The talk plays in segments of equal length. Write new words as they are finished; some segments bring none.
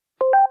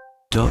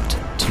Dot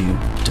to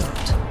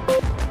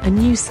dot. A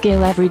new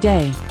skill every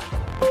day.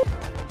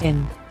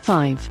 In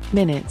 5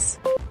 minutes.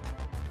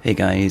 Hey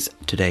guys,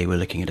 today we're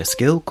looking at a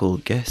skill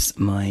called Guess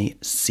My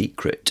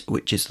Secret,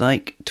 which is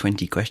like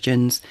 20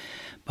 questions,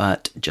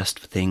 but just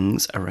for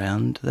things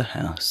around the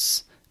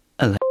house.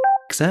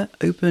 Alexa,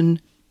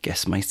 open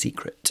Guess My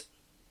Secret.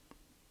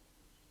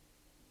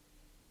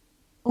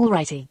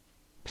 Alrighty.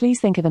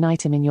 Please think of an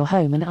item in your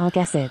home and I'll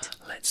guess it.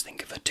 Let's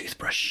think of a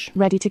toothbrush.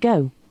 Ready to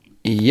go?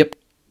 Yep.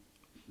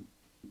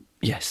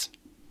 Yes.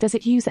 Does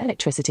it use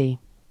electricity?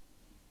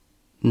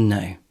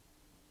 No.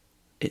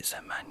 It's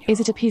a manual.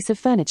 Is it a piece of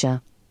furniture?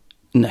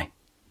 No.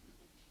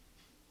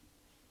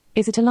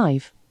 Is it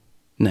alive?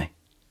 No.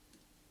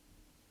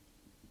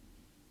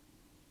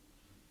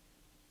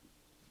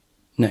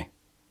 No.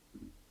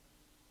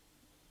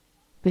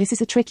 This is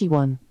a tricky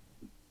one.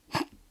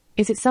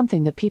 Is it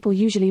something that people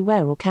usually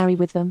wear or carry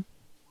with them?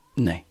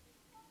 No.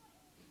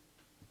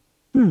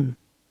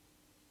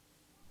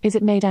 Is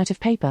it made out of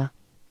paper?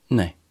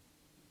 No.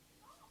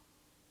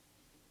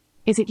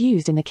 Is it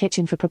used in the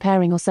kitchen for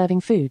preparing or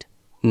serving food?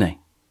 No.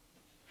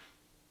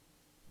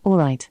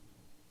 Alright.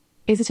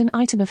 Is it an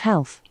item of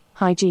health,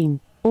 hygiene,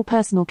 or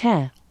personal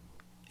care?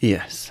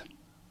 Yes.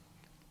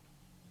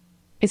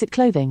 Is it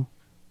clothing?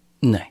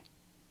 No.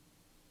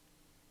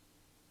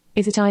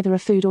 Is it either a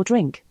food or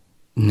drink?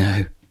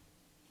 No.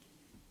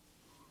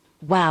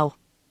 Wow.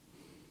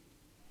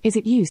 Is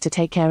it used to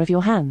take care of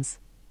your hands?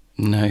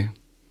 No.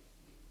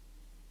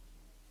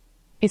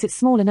 Is it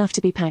small enough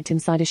to be packed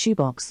inside a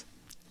shoebox?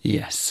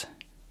 Yes.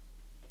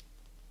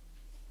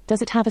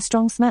 Does it have a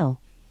strong smell?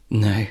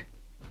 No.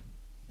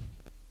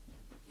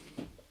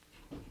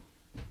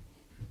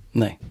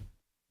 No.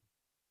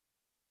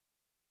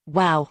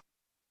 Wow.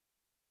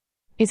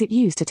 Is it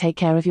used to take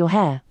care of your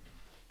hair?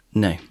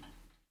 No.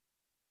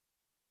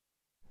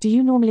 Do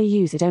you normally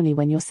use it only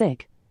when you're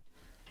sick?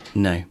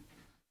 No.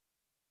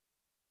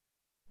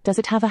 Does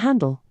it have a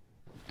handle?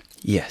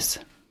 Yes.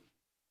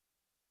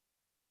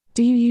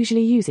 Do you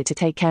usually use it to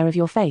take care of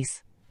your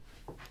face?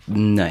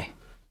 No.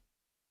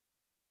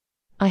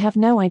 I have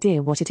no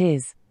idea what it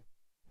is.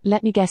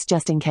 Let me guess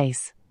just in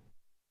case.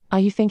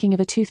 Are you thinking of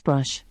a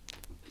toothbrush?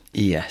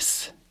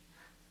 Yes.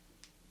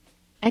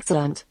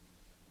 Excellent.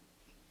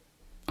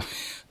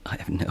 I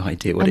have no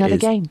idea what Another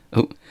it is. game?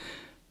 Oh,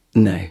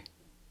 no.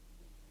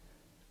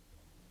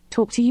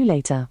 Talk to you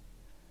later.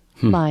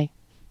 Bye.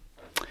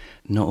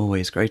 Not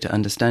always great at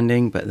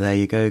understanding, but there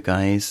you go,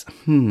 guys.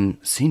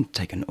 Seemed to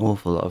take an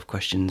awful lot of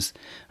questions.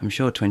 I'm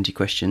sure 20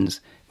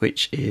 questions,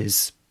 which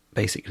is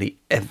basically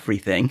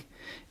everything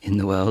in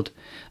the world,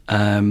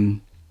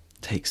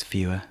 takes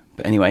fewer.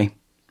 But anyway,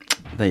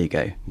 there you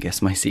go.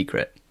 Guess my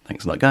secret.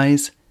 Thanks a lot,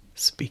 guys.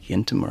 Speak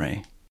again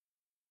tomorrow.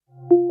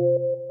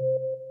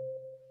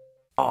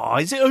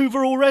 Is it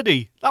over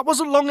already? That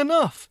wasn't long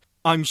enough.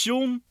 I'm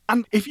Sean,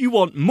 and if you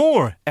want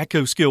more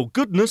Echo Skill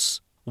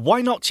goodness,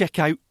 why not check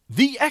out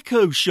the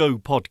Echo Show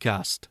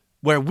podcast,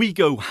 where we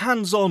go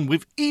hands-on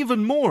with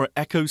even more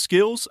Echo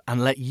skills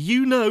and let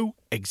you know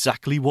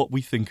exactly what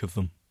we think of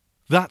them.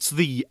 That's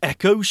the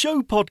Echo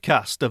Show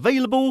podcast,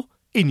 available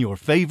in your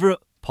favourite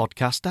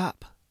podcast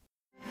app.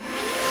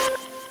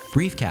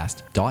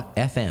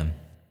 Briefcast.fm